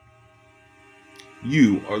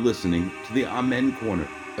You are listening to the Amen Corner,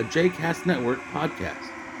 a JCast Network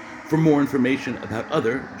podcast. For more information about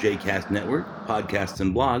other JCast Network podcasts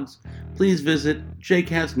and blogs, please visit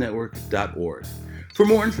jcastnetwork.org. For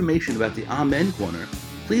more information about the Amen Corner,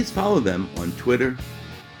 please follow them on Twitter,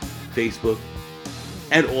 Facebook,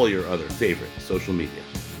 and all your other favorite social media.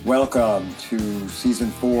 Welcome to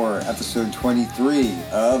Season 4, Episode 23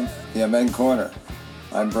 of the Amen Corner.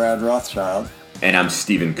 I'm Brad Rothschild. And I'm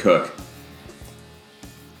Stephen Cook.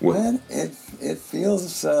 Man, it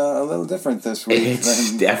feels a little different this week.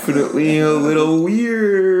 It's definitely a little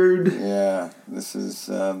weird. Yeah, this is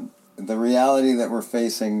the reality that we're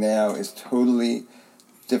facing now is totally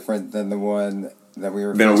different than the one that we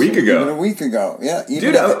were facing a week ago. Even a week ago. Yeah,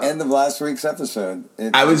 even at the end of last week's episode.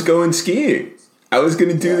 I was going skiing. I was going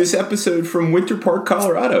to do this episode from Winter Park,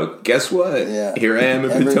 Colorado. Guess what? Yeah. Here I am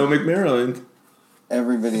in Potomac, Maryland.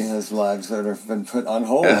 Everybody has lives that have been put on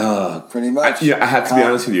hold, pretty much. I have to be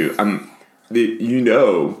honest with you. You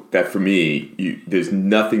know that for me, there's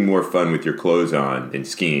nothing more fun with your clothes on than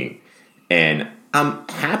skiing. And I'm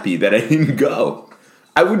happy that I didn't go.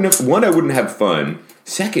 I wouldn't have fun.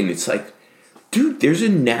 Second, it's like, dude, there's a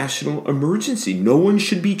national emergency. No one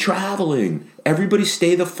should be traveling. Everybody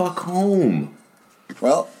stay the fuck home.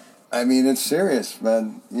 Well, I mean, it's serious,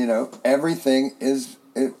 man. You know, everything is...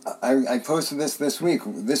 I posted this week.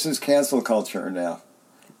 This is cancel culture now.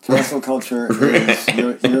 Cancel culture is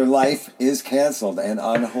your life is canceled and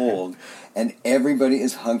on hold, and everybody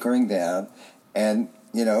is hunkering down and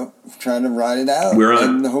trying to ride it out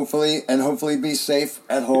and hopefully be safe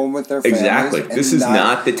at home with their families. Exactly. This is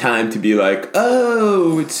not the time to be like,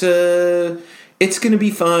 oh, it's going to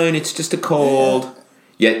be fine. It's just a cold.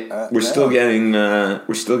 Yet we're still getting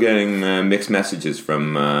mixed messages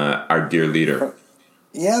from our dear leader.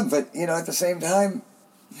 Yeah, but, at the same time,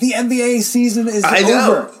 the NBA season is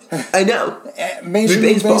over. I know. Major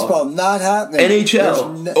League Baseball, not happening.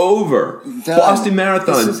 NHL, over. Done. Boston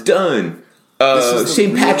Marathon, done.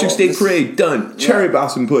 St. Patrick's Day Parade, done. Cherry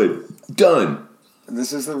Blossom Parade, done.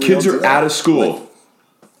 This is the real Kids are out of school.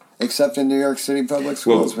 Except in New York City public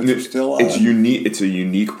schools, which are still on. It's a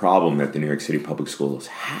unique problem that the New York City public schools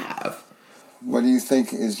have. What do you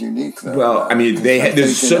think is unique, though? Well, I mean,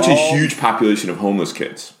 there's such a huge population of homeless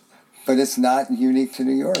kids. But it's not unique to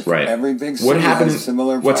New York. Right. Every big city has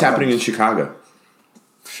similar problems. What's happening in Chicago?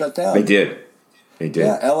 Shut down. They did.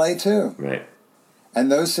 Yeah, L.A. too. Right.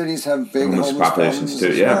 And those cities have big homeless populations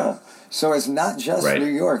too. Well. So it's not just New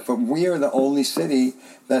York, but we are the only city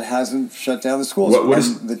that hasn't shut down the schools.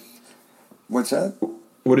 What's that?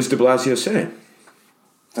 What does de Blasio say?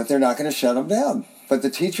 That they're not going to shut them down. But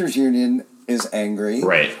the teachers' union is angry.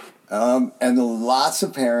 Right. And lots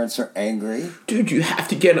of parents are angry. Dude, kids have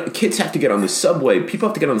to get on the subway. People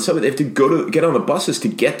have to get on the subway. They have to get on the buses to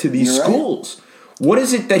get to these schools. Right. What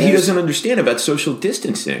is it that he doesn't understand about social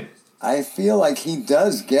distancing? I feel like he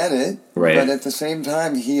does get it. Right. But at the same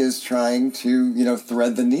time, he is trying to,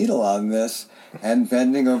 thread the needle on this and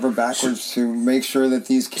bending over backwards to make sure that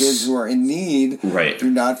these kids who are in need do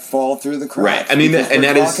not fall through the cracks. Right. I mean, we're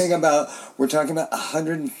talking about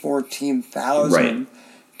 114,000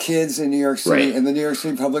 kids in New York City in the New York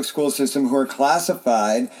City public school system who are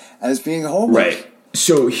classified as being homeless. Right.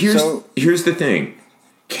 So here's the thing: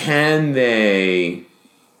 can they?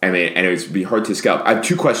 I mean, and it would be hard to scalp. I have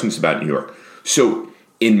two questions about New York. So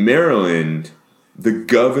in Maryland, the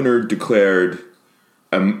governor declared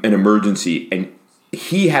an emergency, and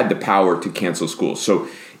he had the power to cancel schools. So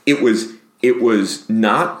it was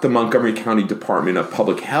not the Montgomery County Department of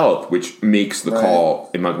Public Health which makes the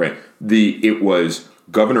call in Montgomery. It was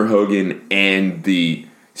Governor Hogan and the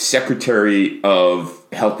Secretary of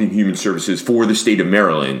Health and Human Services for the state of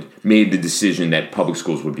Maryland made the decision that public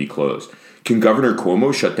schools would be closed. Can Governor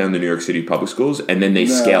Cuomo shut down the New York City public schools and then they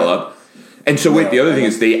scale up? And so the other thing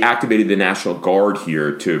is they activated the National Guard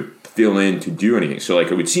here to fill in to do anything. So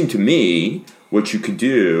it would seem to me what you could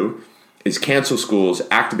do is cancel schools,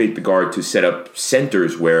 activate the Guard to set up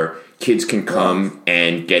centers where kids can come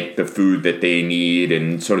and get the food that they need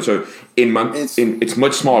and so on. So it's a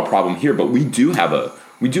much smaller problem here, but we do have a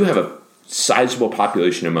sizable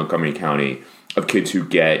population in Montgomery County of kids who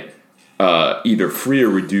get either free or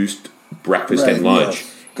reduced breakfast and lunch.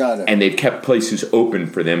 Yes. Got it. And they've kept places open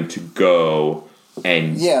for them to go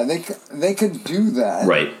and... Yeah, they could do that.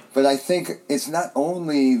 Right. But I think it's not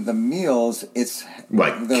only the meals, there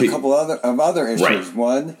are a couple other issues. Right.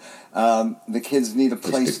 One, the kids need a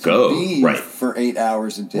place to be for 8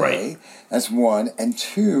 hours a day. Right. That's one. And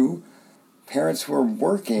two, parents who are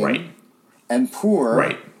working and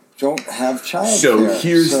poor don't have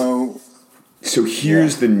childcare. So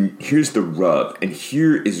here's the rub, and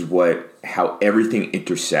here is how everything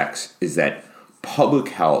intersects is that public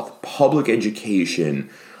health, public education,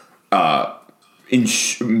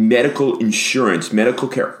 medical insurance, medical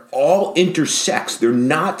care, all intersects. They're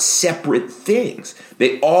not separate things.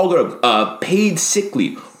 They all are paid sick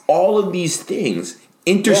leave. All of these things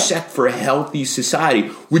intersect for a healthy society,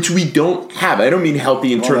 which we don't have. I don't mean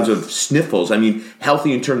healthy in terms of sniffles. I mean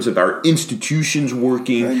healthy in terms of our institutions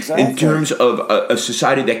working, in terms of a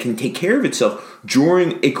society that can take care of itself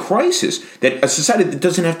during a crisis, that a society that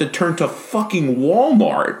doesn't have to turn to fucking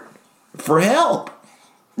Walmart for help.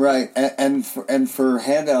 Right, and for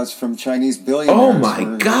handouts from Chinese billionaires. Oh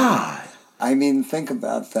my God. I mean, think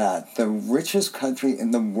about that. The richest country in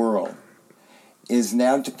the world is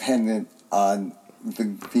now dependent on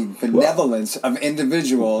the benevolence of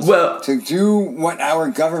individuals to do what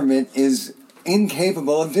our government is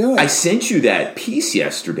incapable of doing. I sent you that piece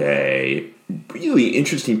yesterday, really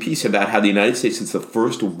interesting piece about how the United States is the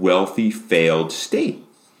first wealthy failed state.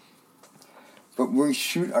 But we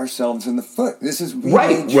shoot ourselves in the foot. This is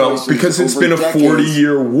because it's been a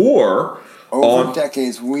 40-year war. Over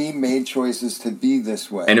decades, we made choices to be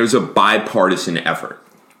this way. And it was a bipartisan effort.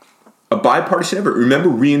 Remember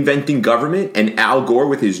Reinventing Government and Al Gore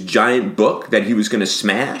with his giant book that he was going to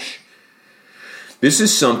smash? This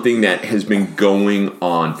is something that has been going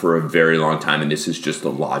on for a very long time, and this is just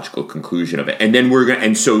the logical conclusion of it. And then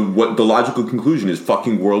what the logical conclusion is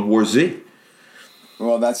fucking World War Z.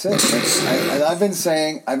 Well, that's it. And I've been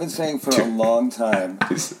saying for a long time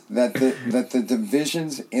that the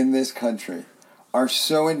divisions in this country are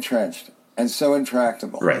so entrenched and so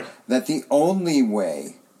intractable that the only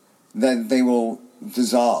way that they will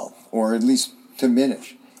dissolve, or at least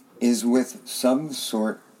diminish, is with some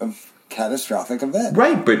sort of catastrophic event.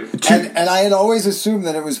 Right, but... And I had always assumed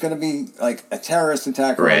that it was going to be like a terrorist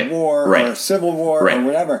attack or a war or a civil war or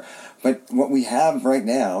whatever. But what we have right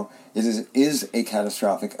now is a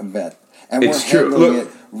catastrophic event. And we're handling it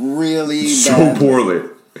really badly. So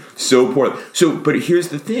poorly. So, but here's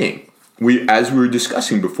the thing. As we were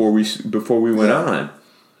discussing before we went on,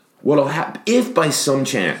 what'll happen if by some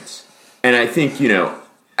chance, and I think,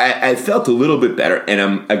 I felt a little bit better, and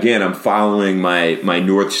I'm following my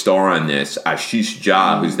North Star on this, Ashish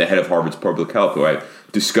Jha, who's the head of Harvard's public health, who I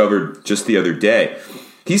discovered just the other day.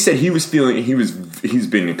 He said he's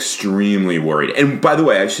been extremely worried. And by the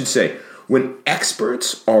way, I should say, when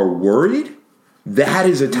experts are worried, that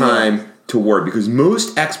is a time to worry, because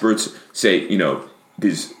most experts say,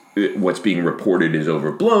 what's being reported is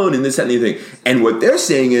overblown and this, that, and the other thing. And what they're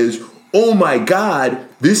saying is, oh my God,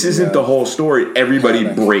 this isn't the whole story. Everybody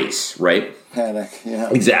brace, right? Panic, yeah.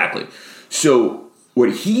 Exactly. So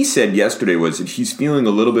what he said yesterday was that he's feeling a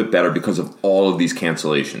little bit better because of all of these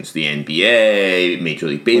cancellations. The NBA, Major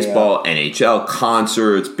League Baseball, NHL,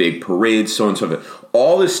 concerts, big parades, so on and so forth.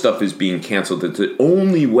 All this stuff is being canceled. It's the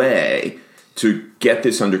only way to get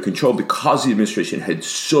this under control, because the administration had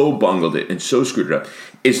so bungled it and so screwed it up,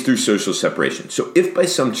 is through social separation. So if by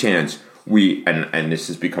some chance and this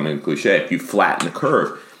is becoming a cliche, if you flatten the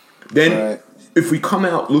curve, then if we come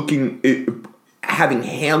out having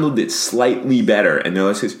handled it slightly better, and they're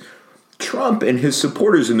like, Trump and his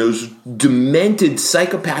supporters and those demented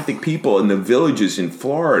psychopathic people in the villages in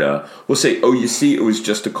Florida will say, oh, you see, it was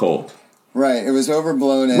just a cold. Right, it was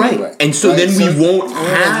overblown anyway. Right, and so then we won't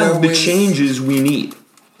have the changes we need.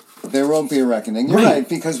 There won't be a reckoning. You're right,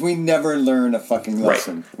 because we never learn a fucking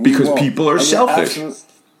lesson. Right, because people are selfish.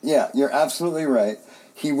 You're absolutely right.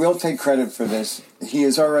 He will take credit for this. He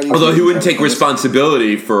is already... Although he wouldn't take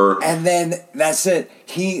responsibility for... And then, that's it.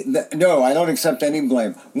 No, I don't accept any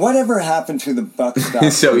blame. Whatever happened to the buck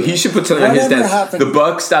stops So he should put something on his desk. The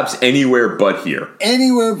buck stops anywhere but here.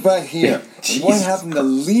 Anywhere but here. What happened to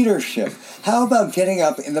leadership? How about getting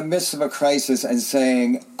up in the midst of a crisis and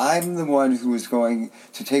saying, I'm the one who is going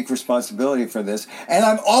to take responsibility for this, and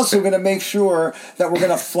I'm also going to make sure that we're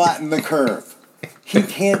going to flatten the curve. He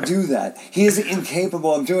can't do that. He is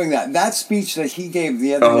incapable of doing that. That speech that he gave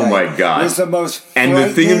the other night my God. was the most And the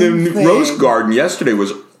thing in the Rose Garden yesterday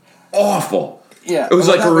was awful. Yeah. It was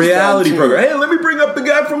like a reality program. Hey, let me bring up the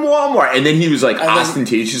guy from Walmart. And then he was like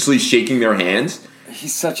ostentatiously shaking their hands.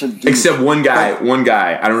 He's such a dude. Except one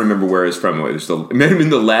guy, I don't remember where he's from. It might have been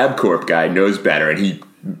the LabCorp guy, knows better, and he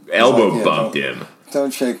elbow bumped him.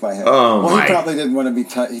 Don't shake my head. Oh, well, he probably didn't want to be.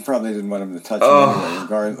 He probably didn't want him to touch him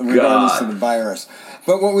anyway, regardless of the virus.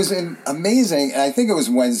 But what was amazing, and I think it was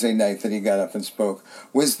Wednesday night that he got up and spoke,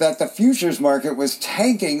 was that the futures market was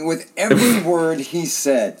tanking with every word he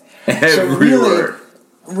said. Every word.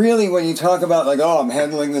 Really, when you talk about I'm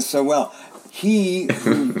handling this so well, he,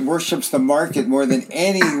 who worships the market more than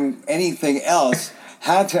anything else,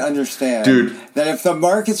 had to understand that if the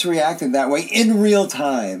markets reacted that way in real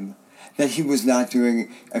time, that he was not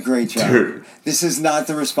doing a great job. This is not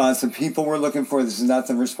the response that people were looking for. This is not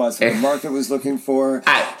the response that the market was looking for.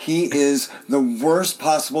 He is the worst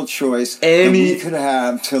possible choice that we could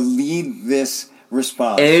have to lead this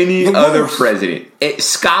response. Any other president.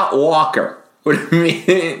 Scott Walker would have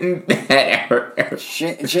been better.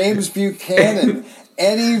 James Buchanan.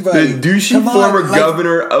 Anybody. The douchey former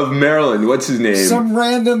governor of Maryland. What's his name? Some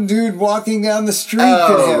random dude walking down the street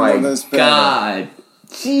could handle this better. God.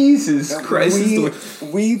 Jesus Christ.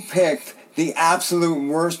 We picked the absolute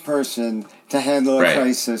worst person to handle a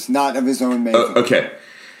crisis, not of his own making. Okay.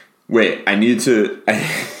 Wait, I need to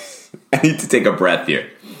take a breath here.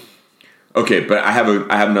 Okay, but I have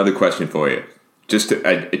another question for you. Just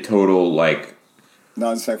a total, like...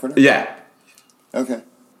 Non sequitur? Yeah. Okay.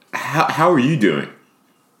 How are you doing?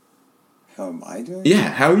 How am I doing? Yeah,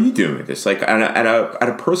 how are you doing with this? Like, at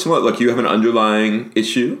a personal... Look, you have an underlying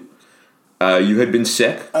issue. You had been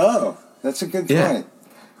sick. Oh, that's a good point.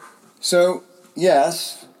 So,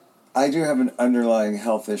 yes, I do have an underlying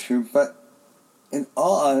health issue, but in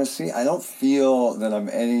all honesty, I don't feel that I'm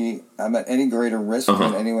at any greater risk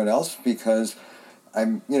than anyone else because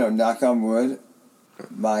I'm, knock on wood,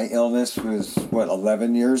 my illness was,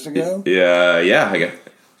 11 years ago? Yeah, I get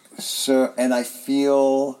it. So, and I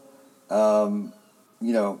feel, I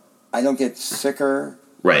don't get sicker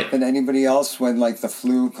than anybody else when,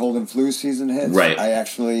 the cold and flu season hits. Right. I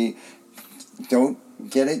actually don't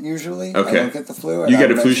get it usually. Okay. I don't get the flu. You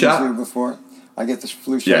get a flu shot? To you before. I get this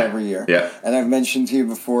flu shot every year. Yeah. And I've mentioned to you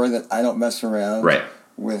before that I don't mess around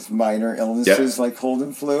with minor illnesses like cold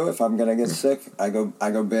and flu. If I'm going to get sick, I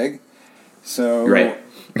go big. So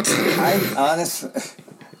I honestly,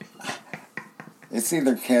 it's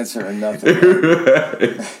either cancer or nothing.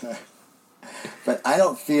 But I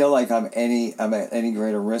don't feel like I'm at any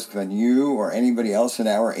greater risk than you or anybody else in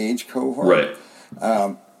our age cohort.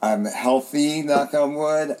 Right. I'm healthy, knock on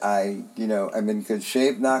wood. I'm in good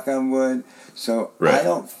shape, knock on wood. So I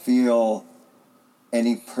don't feel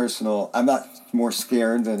any personal. I'm not more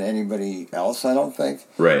scared than anybody else. I don't think.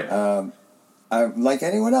 Right. I'm like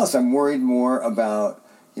anyone else. I'm worried more about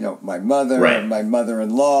my mother, and my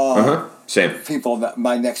mother-in-law. Same. People,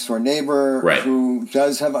 my next door neighbor who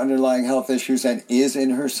does have underlying health issues and is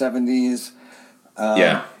in her 70s.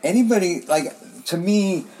 Anybody, to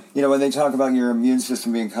me, when they talk about your immune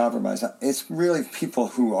system being compromised, it's really people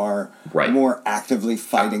who are more actively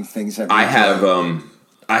fighting things every day.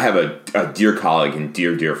 I have a dear colleague and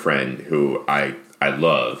dear friend who I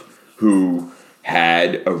love who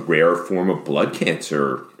had a rare form of blood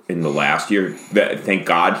cancer in the last year. Thank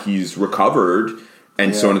God he's recovered.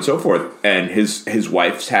 And so on and so forth. And his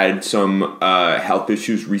wife's had some health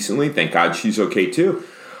issues recently. Thank God she's okay too.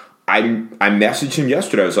 I messaged him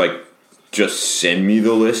yesterday. I was like, just send me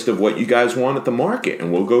the list of what you guys want at the market,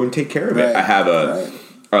 and we'll go and take care of it. I have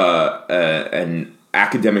an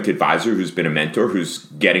academic advisor who's been a mentor, who's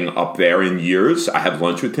getting up there in years. I have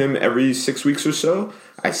lunch with him every 6 weeks or so.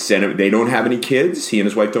 I sent him. They don't have any kids. He and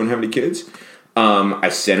his wife don't have any kids. I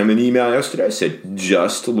sent him an email yesterday. I said,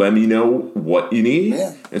 just let me know what you need.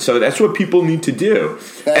 Yeah. And so that's what people need to do.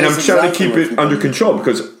 And I'm trying to keep it under control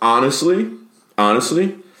because honestly, I'm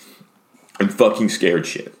fucking scared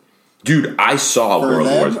shit. Dude, I saw World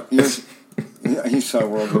War Z. You saw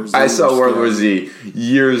World War Z. I saw World War Z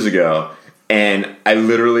years ago, and I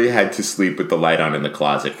literally had to sleep with the light on in the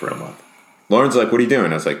closet for a month. Lauren's like, what are you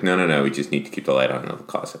doing? I was like, no, we just need to keep the light on in the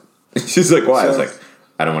closet. She's like, why? I was like,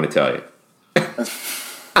 I don't want to tell you.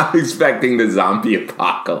 I'm expecting the zombie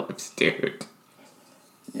apocalypse, dude.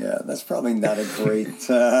 Yeah, that's probably not a great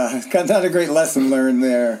lesson learned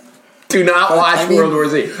there. Do not watch World War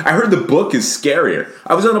Z. I heard the book is scarier.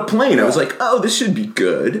 I was on a plane. I was like, oh, this should be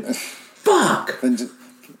good. Fuck. Then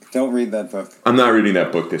don't read that book. I'm not reading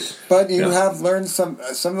that book. But you have learned some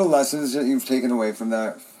of the lessons that you've taken away from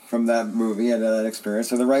that movie and that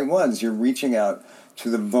experience are the right ones. You're reaching out to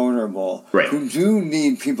the vulnerable who do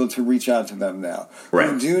need people to reach out to them now.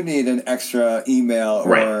 Who do need an extra email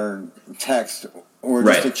or text or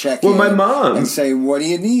just to check in my mom, and say, what do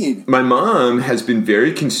you need? My mom has been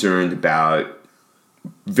very concerned about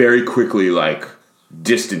very quickly,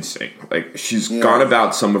 distancing. She's gone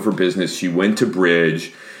about some of her business. She went to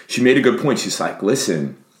Bridge. She made a good point. She's like,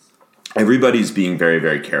 listen, everybody's being very,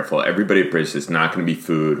 very careful. Everybody at Bridge is not going to be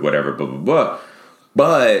food, whatever, blah, blah, blah.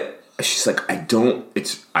 But she's like, I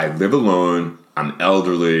live alone. I'm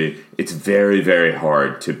elderly. It's very, very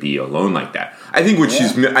hard to be alone like that. I think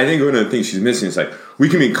I think one of the things she's missing is like we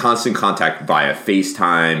can be in constant contact via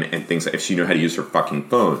FaceTime and things like if she knew how to use her fucking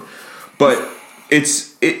phone. But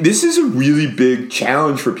this is a really big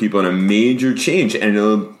challenge for people and a major change,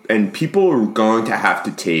 and people are going to have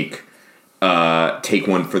to take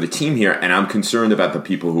one for the team here. And I'm concerned about the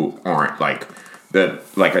people who aren't like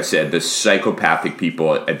I said, the psychopathic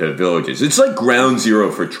people at the villages. It's like ground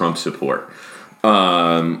zero for Trump support.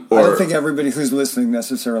 I don't think everybody who's listening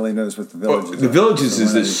necessarily knows what the Villages are. The Villages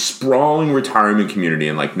is this sprawling retirement community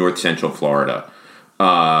in like north central Florida.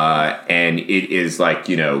 And it is like,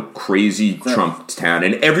 crazy Trump town.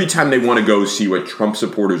 And every time they want to go see what Trump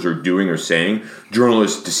supporters are doing or saying,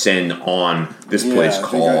 journalists descend on this place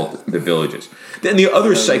called the Villages. Then the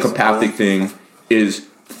other psychopathic thing is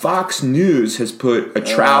Fox News has put a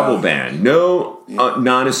travel ban, no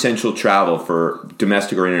non-essential travel for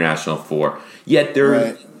domestic or international yet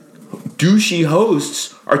their douchey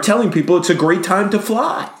hosts are telling people it's a great time to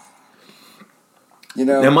fly.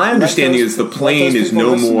 Now my understanding is the plane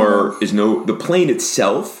the plane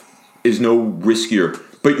itself is no riskier,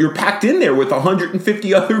 but you're packed in there with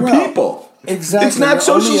 150 other people. Exactly. It's not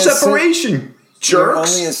social separation.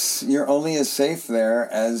 Jerks. You're only as safe there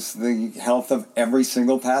as the health of every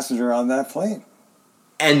single passenger on that plane.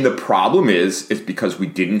 And the problem is because we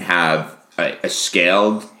didn't have a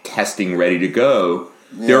scaled testing ready to go.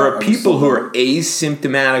 There are people who are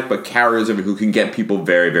asymptomatic but carriers of it who can get people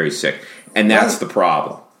very, very sick. And that's the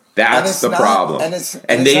problem. That's the problem.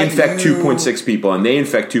 And they infect 2.6 people, and they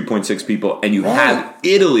infect 2.6 people, and you have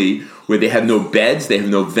Italy where they have no beds, they have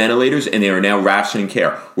no ventilators, and they are now rationing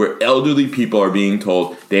care, where elderly people are being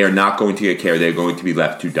told they are not going to get care, they're going to be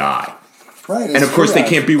left to die. Right, and of course they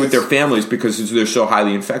can't be with their families because they're so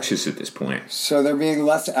highly infectious at this point. So they're being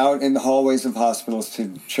left out in the hallways of hospitals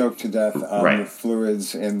to choke to death on the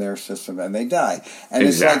fluids in their system, and they die. And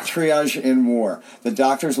it's like triage in war. The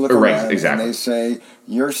doctors look around and they say,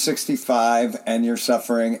 you're 65 and you're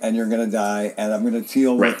suffering and you're going to die, and I'm going to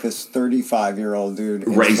deal with this 35-year-old dude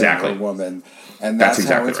instead of a woman. And that's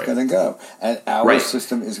how it's going to go. And our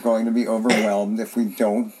system is going to be overwhelmed if we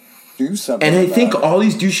don't do something. And I think all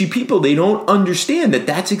these douchey people, they don't understand that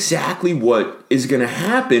that's exactly what is going to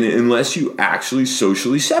happen unless you actually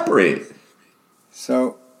socially separate.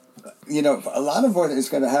 So, a lot of what is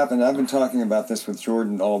going to happen, I've been talking about this with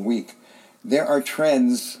Jordan all week, there are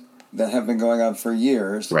trends that have been going on for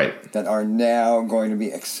years that are now going to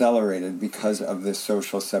be accelerated because of this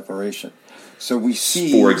social separation. So we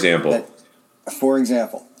see For example,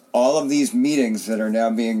 all of these meetings that are now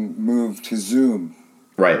being moved to Zoom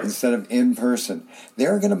instead of in person.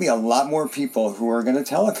 There are going to be a lot more people who are going to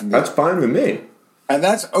telecommute. That's fine with me. And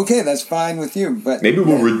that's okay. That's fine with you. But maybe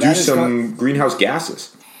we'll reduce some greenhouse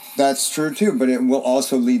gases. That's true too, but it will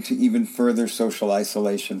also lead to even further social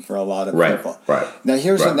isolation for a lot of people. Now,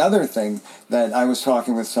 here's another thing that I was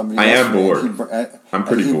talking with somebody. I am bored. I'm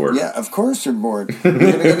pretty bored. Yeah, of course you're bored. You're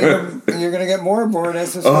going to get more bored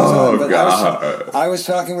as this goes on. But God. I was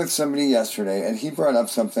talking with somebody yesterday, and he brought up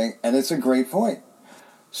something, and it's a great point.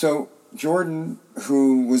 So Jordan,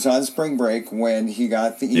 who was on spring break when he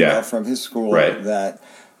got the email from his school that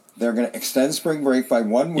they're going to extend spring break by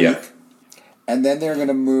 1 week. And then they're going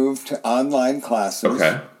to move to online classes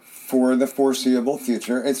for the foreseeable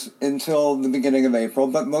future. It's until the beginning of April,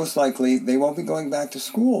 but most likely they won't be going back to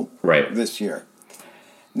school this year.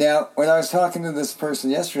 Now, when I was talking to this person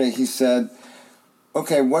yesterday, he said,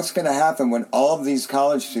 okay, what's going to happen when all of these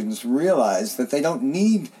college students realize that they don't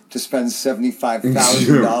need to spend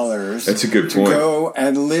 $75,000 That's a good to point. go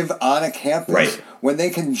and live on a campus when they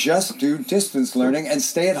can just do distance learning and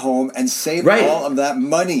stay at home and save all of that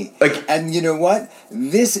money? And you know what?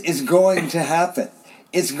 This is going to happen.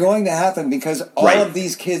 It's going to happen because all of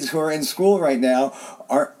these kids who are in school right now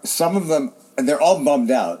some of them, they're all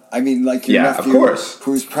bummed out. I mean, like your nephew,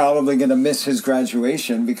 who's probably going to miss his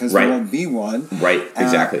graduation because there won't be one.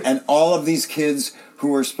 Exactly. And all of these kids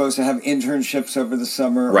who are supposed to have internships over the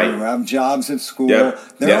summer or have jobs at school,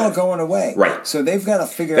 they're all going away. So they've got to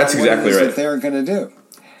figure out what it is that they're going to do.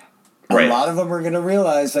 A lot of them are going to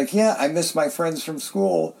realize, I miss my friends from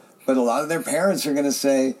school, but a lot of their parents are going to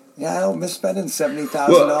say, I don't miss spending $70,000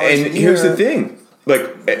 a year. And here's the thing.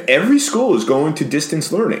 Every school is going to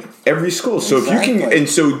distance learning. Every school. So if you can, and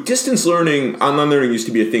so distance learning, online learning used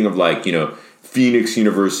to be a thing of Phoenix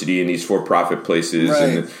University and these for-profit places,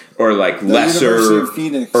 or lesser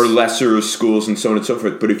schools and so on and so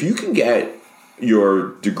forth. But if you can get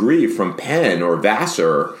your degree from Penn or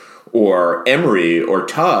Vassar or Emory or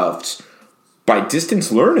Tufts by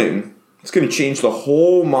distance learning, it's going to change the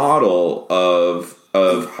whole model of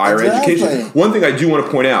of higher education. One thing I do want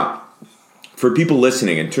to point out for people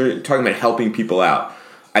listening and talking about helping people out,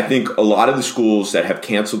 I think a lot of the schools that have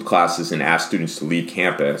canceled classes and asked students to leave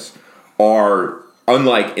campus are,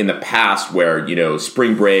 unlike in the past where,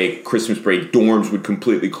 spring break, Christmas break, dorms would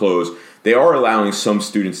completely close, they are allowing some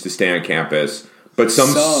students to stay on campus, but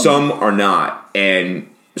some are not. And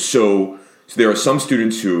so there are some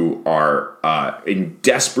students who are in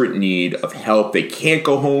desperate need of help. They can't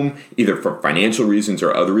go home either for financial reasons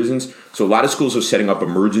or other reasons. So a lot of schools are setting up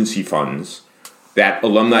emergency funds that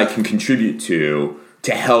alumni can contribute to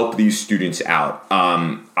help these students out.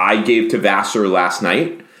 I gave to Vassar last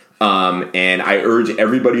night, and I urge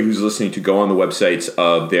everybody who's listening to go on the websites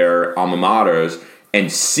of their alma maters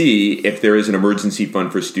and see if there is an emergency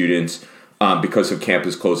fund for students because of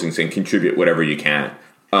campus closings, and contribute whatever you can.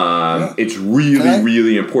 It's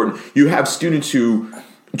really important. You have students who,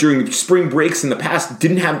 during spring breaks in the past,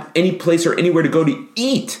 didn't have any place or anywhere to go to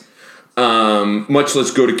eat, much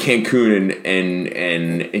less go to Cancun and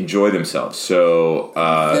enjoy themselves. So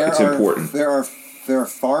it's important. There are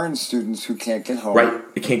foreign students who can't get home.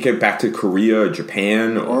 Right. They can't get back to Korea or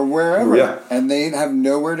Japan or wherever. Korea. And they have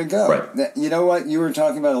nowhere to go. Right. You know what? You were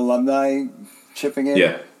talking about alumni chipping in.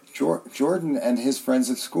 Yeah. Jordan and his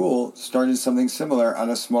friends at school started something similar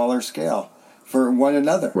on a smaller scale for one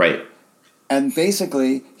another. Right. And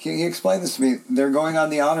basically, he explained this to me. They're going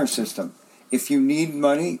on the honor system. If you need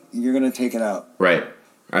money, you're going to take it out. Right.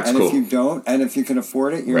 That's cool. And if you don't, and if you can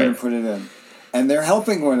afford it, you're going to put it in. And they're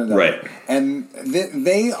helping one another. Right. And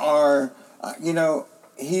they are,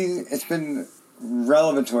 it's been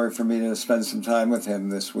revelatory for me to spend some time with him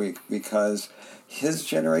this week, because his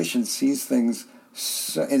generation sees things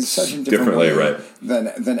in such a different way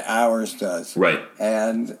than ours does. Right.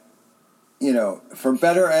 And, for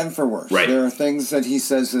better and for worse. Right. There are things that he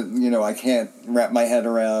says that, I can't wrap my head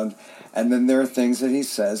around. And then there are things that he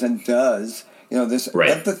says and does, this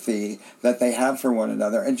empathy that they have for one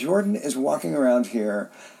another. And Jordan is walking around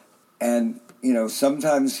here, and,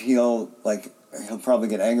 sometimes he'll probably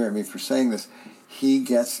get angry at me for saying this. He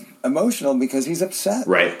gets emotional because he's upset.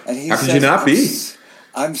 Right. And he How says, could you not be?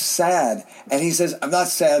 I'm sad. And he says, I'm not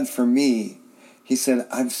sad for me. He said,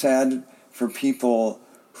 I'm sad for people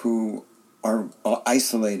who are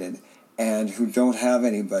isolated and who don't have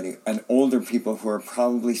anybody, and older people who are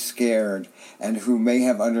probably scared and who may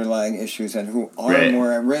have underlying issues and who are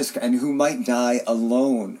more at risk and who might die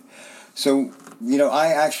alone. So, I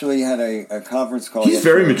actually had a conference call. He's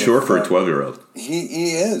very mature for a 12-year-old.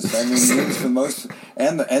 He is. I mean, he's the most,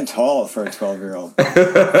 and tall for a 12-year-old.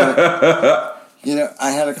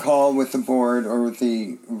 I had a call with the board or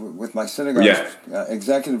with my synagogue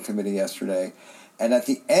executive committee yesterday, and at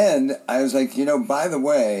the end, I was like, by the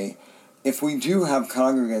way, if we do have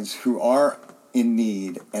congregants who are in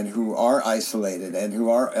need and who are isolated and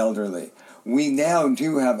who are elderly, we now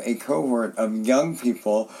do have a cohort of young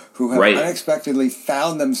people who have unexpectedly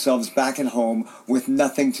found themselves back at home with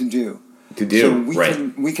nothing to do. So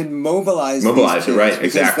we can mobilize these kids,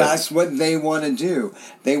 because that's what they want to do.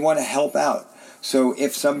 They want to help out. So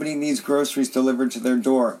if somebody needs groceries delivered to their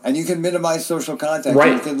door, and you can minimize social contact,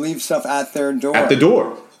 you can leave stuff at their door. At the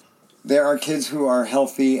door. There are kids who are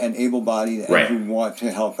healthy and able-bodied and who want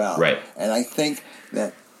to help out. Right. And I think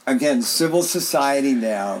that, again, civil society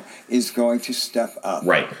now is going to step up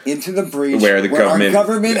into the breach where our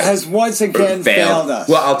government has once again failed us.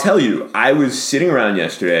 Well, I'll tell you, I was sitting around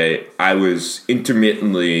yesterday. I was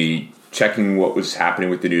intermittently checking what was happening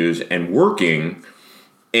with the news and working,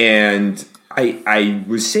 and I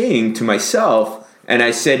was saying to myself, and I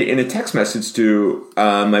said in a text message to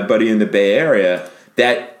my buddy in the Bay Area,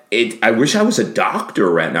 that I wish I was a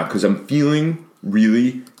doctor right now, because I'm feeling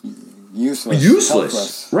really useless.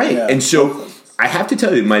 Helpless. Right. Yeah, and so I have to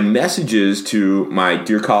tell you, my messages to my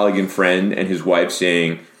dear colleague and friend and his wife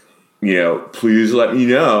saying, please let me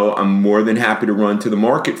know. I'm more than happy to run to the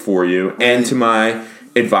market for you. And to my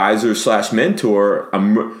advisor / mentor,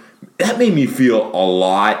 that made me feel a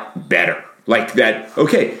lot better. Like that,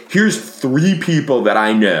 okay, here's 3 people that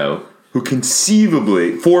I know who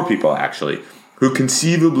conceivably, 4 people actually, who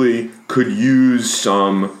conceivably could use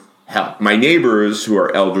some help. My neighbors who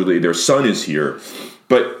are elderly, their son is here,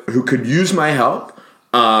 but who could use my help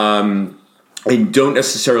and don't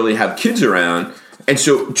necessarily have kids around. And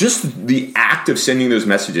so just the act of sending those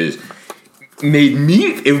messages made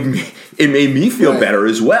me feel better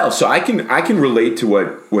as well. So I can relate to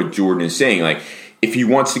what Jordan is saying. Like, if he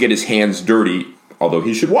wants to get his hands dirty, although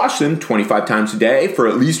he should wash them 25 times a day for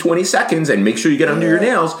at least 20 seconds and make sure you get under your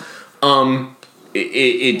nails,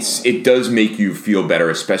 it does make you feel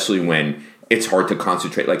better, especially when it's hard to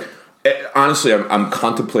concentrate. Like, honestly, I'm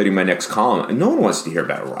contemplating my next column, and no one wants to hear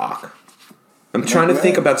about Iraq. I'm trying to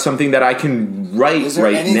think about something that I can write right now. Is there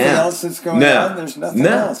anything else that's going on? There's nothing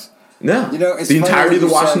else. No. You know, it's the entirety of the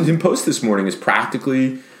Washington said, Post this morning is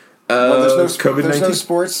practically COVID-19. There's no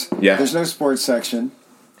sports. Yeah. There's no sports section.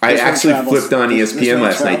 I actually flipped on ESPN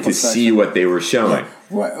last night to see what they were showing.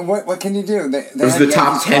 What can you do? It was the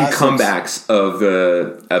top 10 comebacks of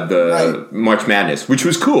the March Madness, which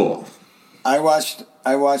was cool. I watched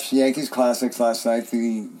Yankees Classics last night.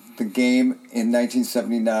 The game in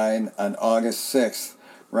 1979 on August 6th,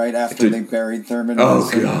 right after they buried Thurman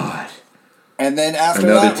Munson. Oh God! And then after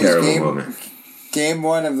Another that was game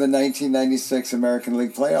one of the 1996 American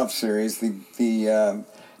League Playoff Series, the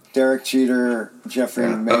Derek Jeter,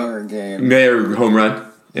 Jeffrey Mayer game. Mayer home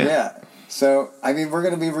run. Yeah. So, I mean, we're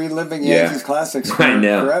going to be reliving Yankees Classics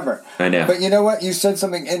forever. I know. But you know what? You said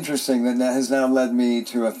something interesting that has now led me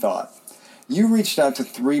to a thought. You reached out to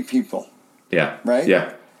 3 people. Yeah. Right?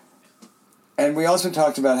 Yeah. And we also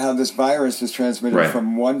talked about how this virus is transmitted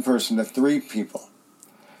from 1 person to 3 people.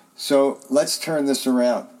 So, let's turn this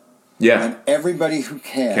around. Yeah. And everybody who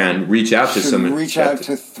can reach out to someone. Reach out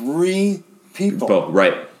to 3 people.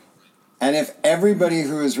 Right. And if everybody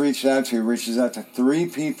who is reached out to reaches out to 3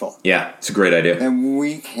 people, yeah, it's a great idea. Then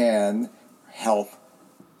we can help,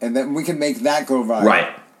 and then we can make that go viral.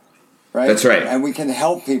 Right. That's right. And we can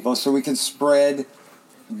help people, so we can spread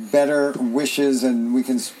better wishes, and we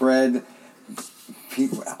can spread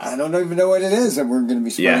people. I don't even know what it is that we're going to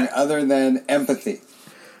be spreading, other than empathy.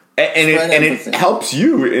 And it helps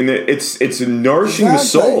you, and it's nourishing the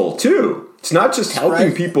soul too. It's not just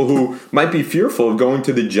helping people who might be fearful of going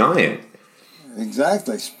to the giant.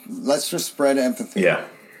 Exactly. Let's just spread empathy. Yeah,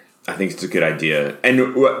 I think it's a good idea.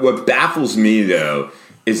 And what baffles me, though,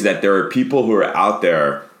 is that there are people who are out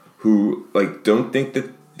there who don't think that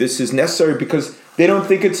this is necessary because they don't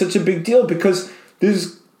think it's such a big deal because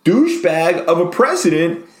this douchebag of a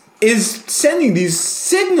president is sending these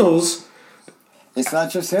signals. It's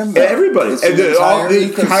not just him, though. Everybody. It's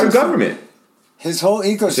the entire government. His whole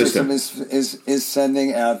ecosystem is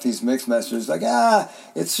sending out these mixed messages like,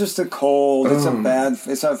 it's just a cold,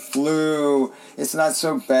 it's a flu, it's not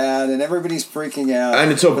so bad, and everybody's freaking out.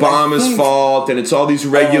 And it's Obama's fault, and it's all these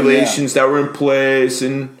regulations that were in place.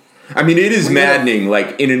 And I mean, it is maddening,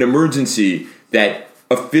 in an emergency, that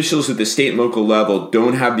officials at the state and local level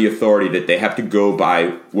don't have the authority, that they have to go by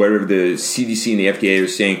whatever the CDC and the FDA are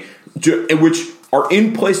saying, which are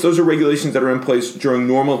in place. Those are regulations that are in place during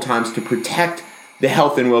normal times to protect the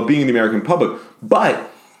health and well-being of the American public.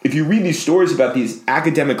 But if you read these stories about these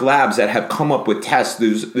academic labs that have come up with tests,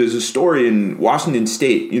 there's a story in Washington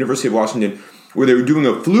State, University of Washington, where they were doing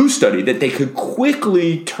a flu study that they could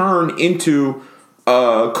quickly turn into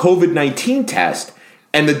a COVID-19 test.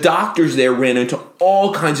 And the doctors there ran into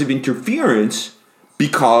all kinds of interference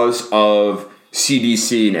because of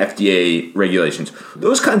CDC and FDA regulations.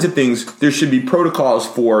 Those kinds of things, there should be protocols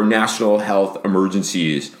for national health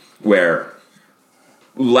emergencies where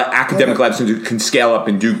academic labs can scale up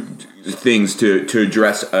and do things to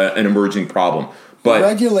address an emerging problem. But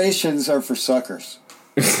regulations are for suckers.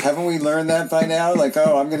 Haven't we learned that by now?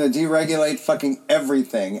 I'm going to deregulate fucking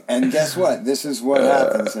everything. And guess what? This is what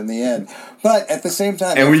happens in the end. But at the same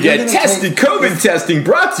time... And we get tested COVID testing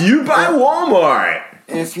brought to you by Walmart.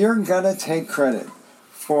 If you're going to take credit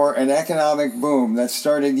for an economic boom that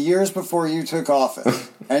started years before you took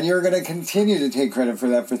office, and you're going to continue to take credit for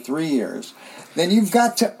that for 3 years, then you've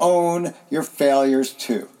got to own your failures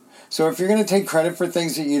too. So if you're going to take credit for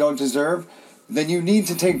things that you don't deserve, then you need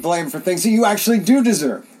to take blame for things that you actually do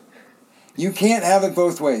deserve. You can't have it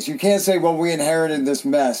both ways. You can't say, well, we inherited this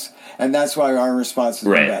mess, and that's why our response is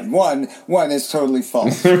bad. One is totally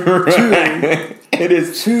false. Two, it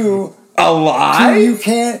is. Two, a lie? You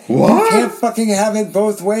can't fucking have it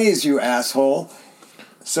both ways, you asshole.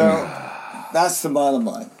 So that's the bottom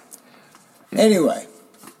line. Anyway,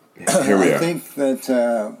 here we are.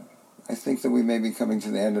 I think that we may be coming to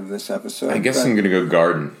the end of this episode. I guess I'm going to go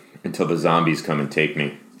garden until the zombies come and take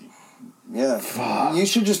me. Yeah. Fuck. You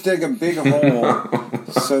should just dig a big hole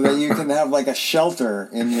so that you can have a shelter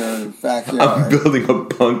in your backyard. I'm building a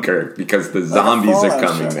bunker because the zombies are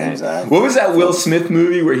coming, man. Exactly. What was that Will Smith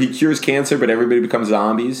movie where he cures cancer but everybody becomes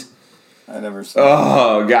zombies? I never saw that.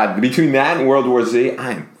 Oh, God. Between that and World War Z,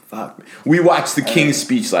 I'm fucked. We watched The King's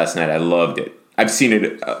Speech last night. I loved it. I've seen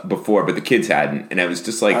it before, but the kids hadn't. And it was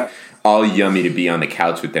just all yummy to be on the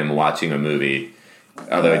couch with them watching a movie.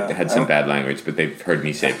 Although it had some bad language, but they've heard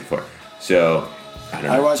me say it before. So, I don't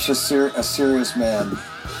know. I watched A Serious Man.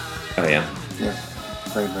 Oh, yeah? Yeah.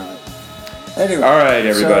 Great movie. Anyway. All right,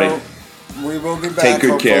 everybody. So we will be back, Take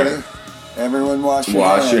good care. Everyone wash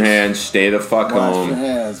your hands. Stay the fuck home. Wash your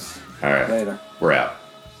hands. All right. Later. We're out.